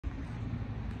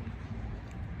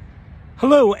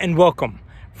Hello and welcome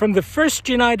from the First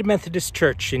United Methodist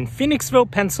Church in Phoenixville,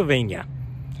 Pennsylvania.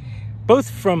 Both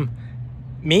from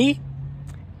me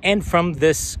and from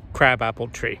this crabapple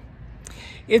tree.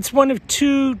 It's one of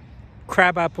two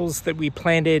crabapples that we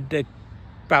planted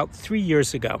about 3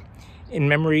 years ago in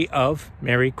memory of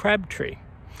Mary Crabtree.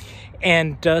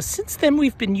 And since then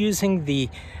we've been using the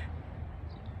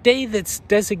day that's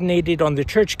designated on the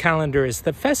church calendar as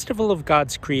the Festival of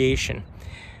God's Creation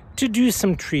to do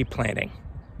some tree planting.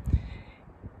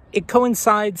 It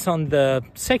coincides on the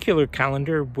secular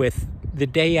calendar with the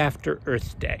day after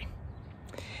Earth Day.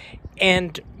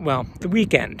 And, well, the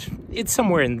weekend. It's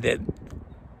somewhere in the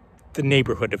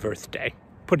neighborhood of Earth Day,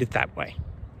 put it that way.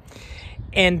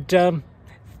 And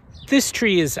this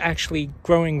tree is actually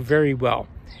growing very well.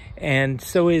 And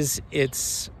so is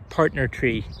its partner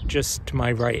tree just to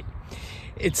my right.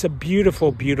 It's a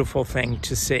beautiful, beautiful thing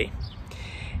to see.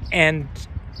 And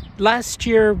last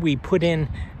year, we put in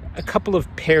a couple of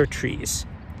pear trees.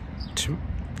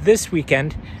 This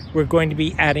weekend, we're going to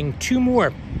be adding 2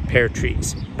 more pear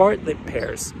trees, Bartlett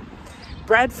pears.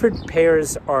 Bradford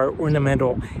pears are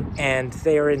ornamental and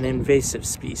they are an invasive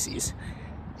species.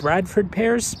 Bradford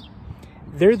pears,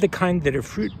 they're the kind that are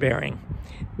fruit-bearing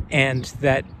and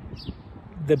that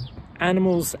the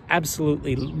animals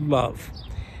absolutely love,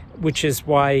 which is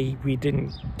why we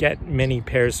didn't get many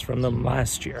pears from them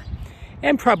last year.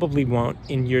 And probably won't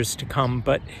in years to come,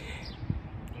 but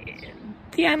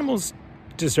the animals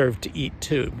deserve to eat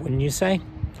too, wouldn't you say?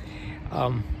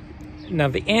 Now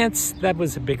the ants, that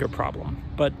was a bigger problem,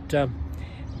 but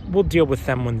we'll deal with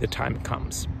them when the time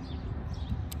comes.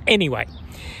 Anyway,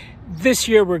 this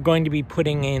year we're going to be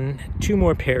putting in 2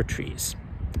 more pear trees,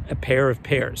 a pair of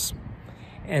pears.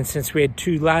 And since we had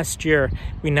 2 last year,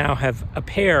 we now have a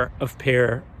pair of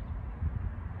pears.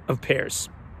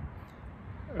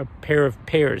 A pair of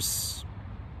pairs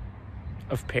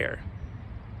of pear.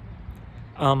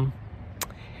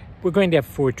 We're going to have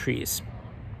 4 trees.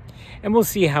 And we'll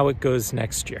see how it goes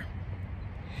next year.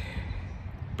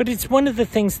 But it's one of the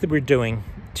things that we're doing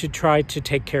to try to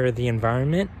take care of the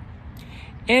environment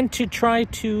and to try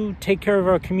to take care of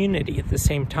our community at the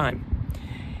same time.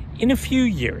 In a few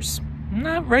years,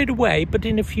 not right away, but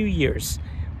in a few years,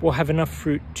 we'll have enough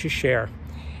fruit to share.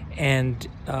 And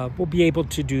we'll be able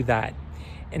to do that.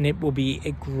 And it will be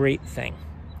a great thing.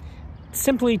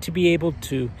 Simply to be able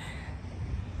to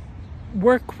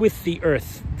work with the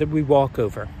earth that we walk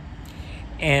over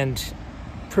and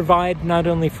provide not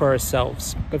only for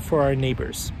ourselves, but for our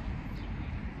neighbors.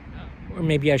 Or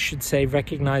maybe I should say,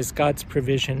 recognize God's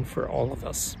provision for all of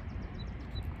us.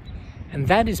 And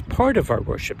that is part of our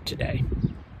worship today.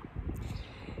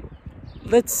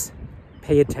 Let's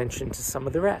pay attention to some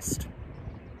of the rest.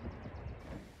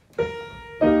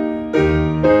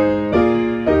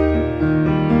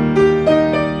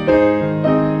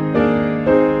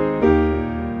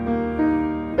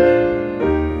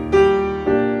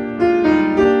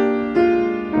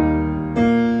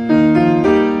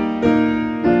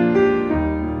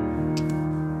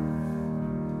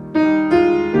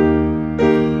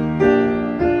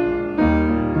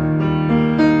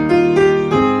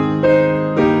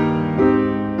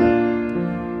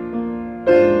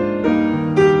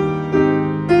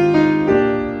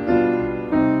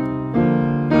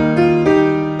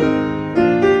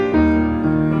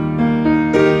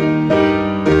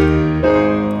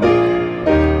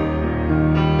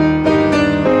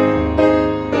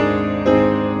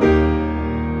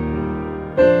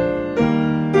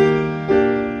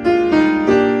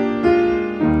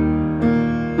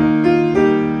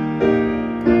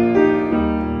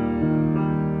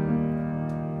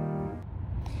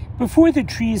 Before the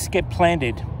trees get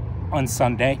planted on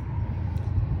Sunday,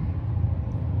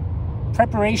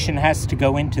 preparation has to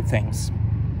go into things.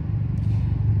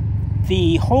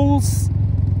 The holes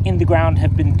in the ground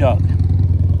have been dug.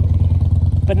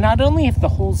 But not only have the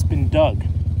holes been dug,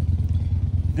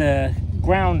 the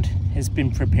ground has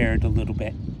been prepared a little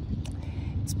bit.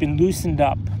 It's been loosened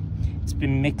up. It's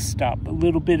been mixed up. A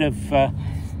little bit of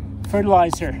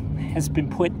fertilizer has been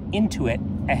put into it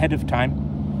ahead of time.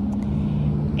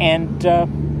 And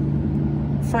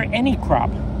for any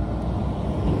crop,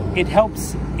 it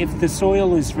helps if the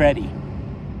soil is ready.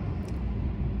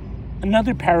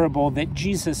 Another parable that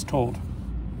Jesus told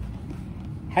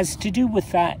has to do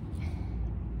with that.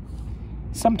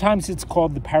 Sometimes it's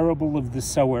called the parable of the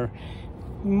sower.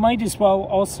 You might as well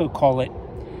also call it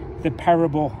the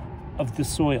parable of the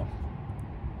soil.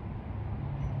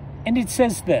 And it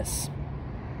says this: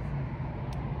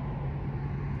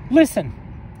 "Listen,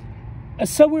 a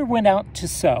sower went out to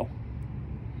sow,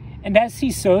 and as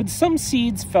he sowed, some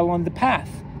seeds fell on the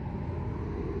path.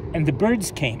 and the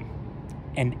birds came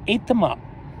and ate them up.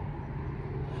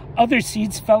 Other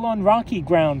seeds fell on rocky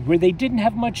ground where they didn't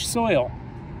have much soil,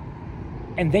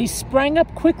 and they sprang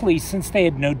up quickly since they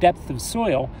had no depth of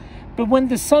soil, but when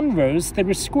the sun rose, they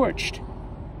were scorched,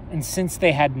 and since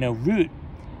they had no root,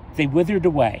 they withered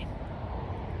away.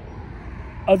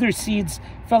 Other seeds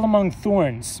fell among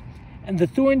thorns, and the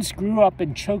thorns grew up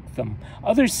and choked them.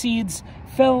 Other seeds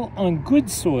fell on good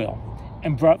soil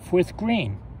and brought forth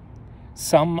grain,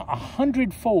 some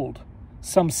 100-fold,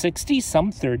 some 60,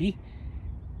 some 30.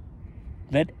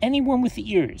 Let anyone with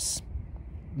ears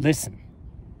listen.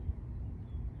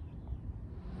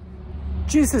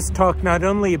 Jesus talked not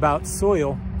only about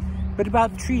soil, but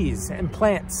about trees and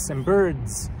plants and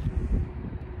birds,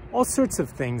 all sorts of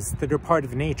things that are part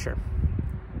of nature.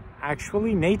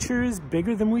 Actually, nature is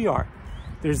bigger than we are.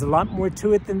 There's a lot more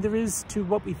to it than there is to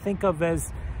what we think of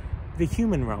as the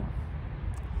human realm.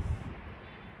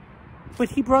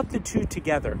 But he brought the two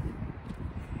together.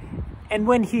 And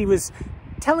when he was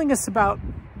telling us about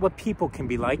what people can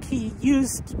be like, he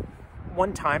used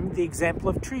one time the example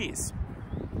of trees.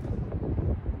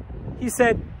 He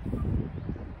said,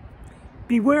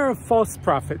 "Beware of false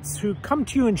prophets who come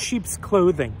to you in sheep's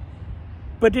clothing,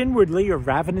 but inwardly are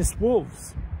ravenous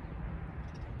wolves.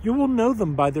 You will know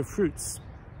them by their fruits.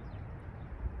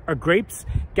 Are grapes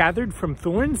gathered from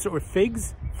thorns or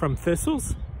figs from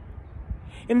thistles?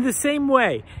 In the same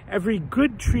way, every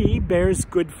good tree bears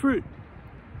good fruit,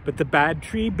 but the bad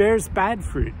tree bears bad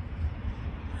fruit.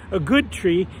 A good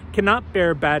tree cannot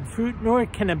bear bad fruit, nor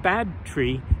can a bad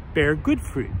tree bear good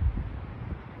fruit.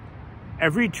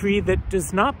 Every tree that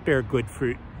does not bear good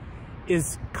fruit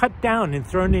is cut down and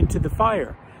thrown into the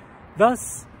fire.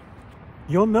 Thus,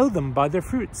 you'll know them by their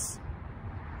fruits."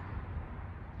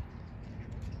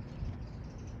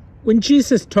 When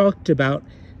Jesus talked about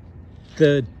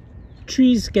the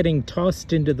trees getting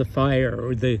tossed into the fire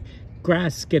or the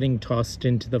grass getting tossed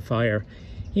into the fire,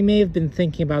 he may have been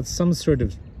thinking about some sort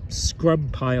of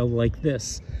scrub pile like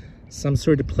this, some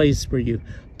sort of place where you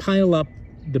pile up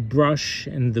the brush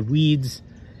and the weeds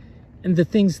and the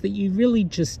things that you really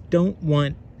just don't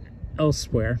want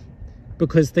elsewhere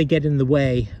because they get in the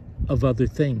way of other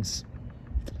things.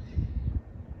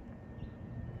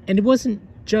 And it wasn't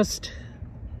just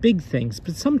big things,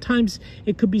 but sometimes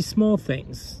it could be small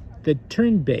things that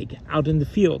turn big out in the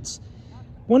fields.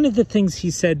 One of the things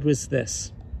he said was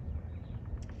this: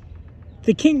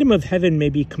 "The kingdom of heaven may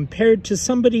be compared to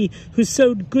somebody who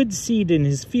sowed good seed in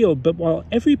his field, but while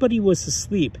everybody was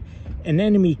asleep, an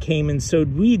enemy came and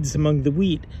sowed weeds among the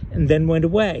wheat and then went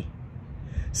away.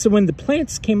 So when the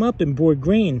plants came up and bore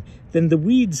grain, then the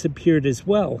weeds appeared as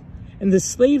well. And the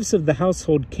slaves of the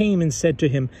household came and said to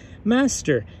him,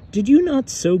 'Master, did you not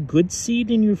sow good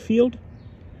seed in your field?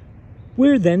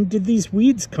 Where then did these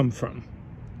weeds come from?'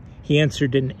 He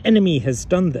answered, 'An enemy has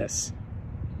done this.'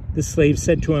 The slave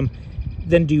said to him,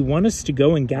 'Then do you want us to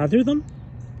go and gather them?'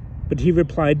 But he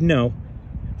replied, 'No,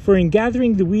 for in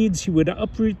gathering the weeds you would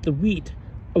uproot the wheat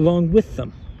along with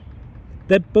them.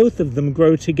 Let both of them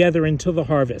grow together until the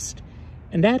harvest.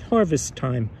 And at harvest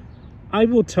time I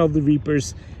will tell the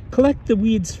reapers, collect the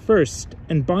weeds first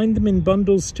and bind them in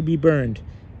bundles to be burned,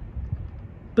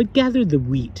 but gather the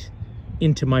wheat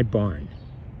into my barn.'"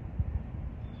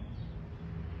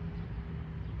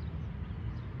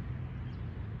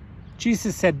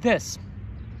 Jesus said this: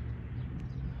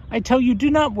 "I tell you, do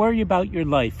not worry about your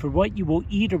life, or what you will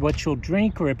eat or what you'll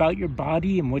drink, or about your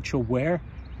body and what you'll wear.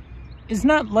 Is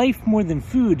not life more than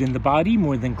food, and the body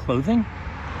more than clothing?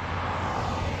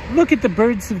 Look at the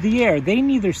birds of the air. They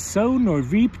neither sow nor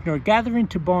reap nor gather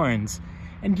into barns,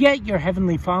 and yet your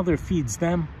heavenly Father feeds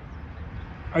them.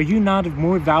 Are you not of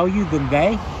more value than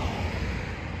they?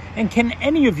 And can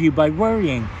any of you, by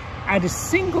worrying, add a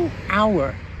single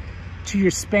hour to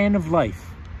your span of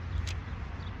life?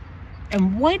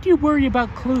 And why do you worry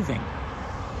about clothing?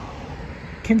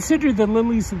 Consider the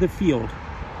lilies of the field,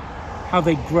 how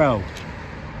they grow.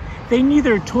 They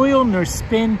neither toil nor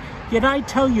spin, yet I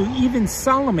tell you, even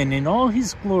Solomon in all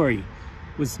his glory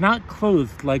was not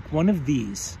clothed like one of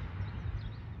these."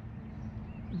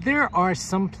 There are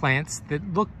some plants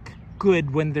that look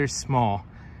good when they're small,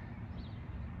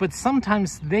 but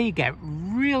sometimes they get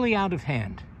really out of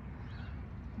hand.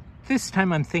 This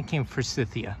time I'm thinking of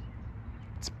forsythia.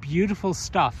 It's beautiful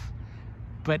stuff,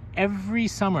 but every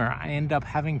summer I end up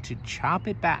having to chop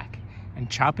it back and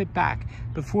chop it back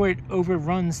before it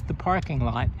overruns the parking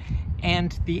lot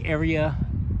and the area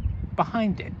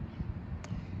behind it.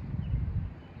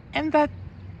 And that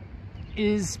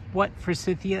is what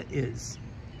forsythia is.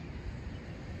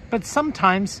 But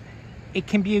sometimes it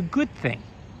can be a good thing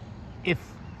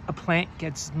if a plant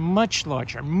gets much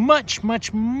larger, much,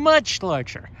 much, much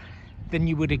larger than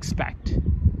you would expect.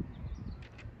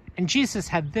 And Jesus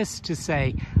had this to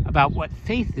say about what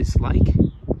faith is like.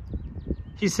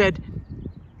 He said,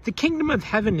 "The kingdom of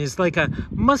heaven is like a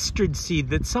mustard seed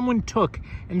that someone took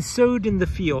and sowed in the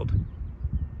field.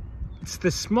 It's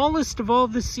the smallest of all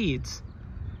the seeds,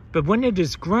 but when it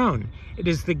is grown, it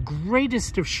is the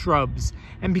greatest of shrubs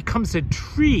and becomes a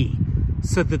tree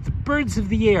so that the birds of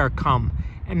the air come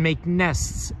and make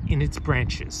nests in its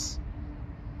branches."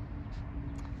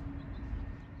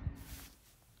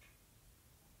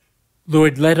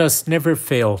 Lord, let us never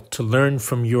fail to learn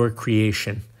from your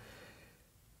creation,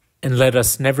 and let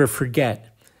us never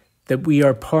forget that we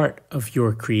are part of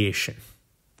your creation.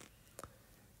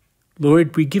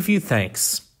 Lord, we give you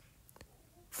thanks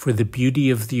for the beauty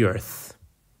of the earth,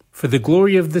 for the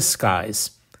glory of the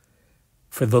skies,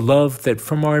 for the love that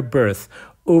from our birth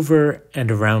over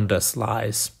and around us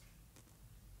lies.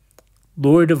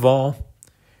 Lord of all,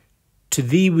 to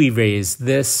thee we raise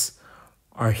this,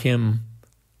 our hymn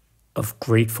of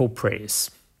grateful praise.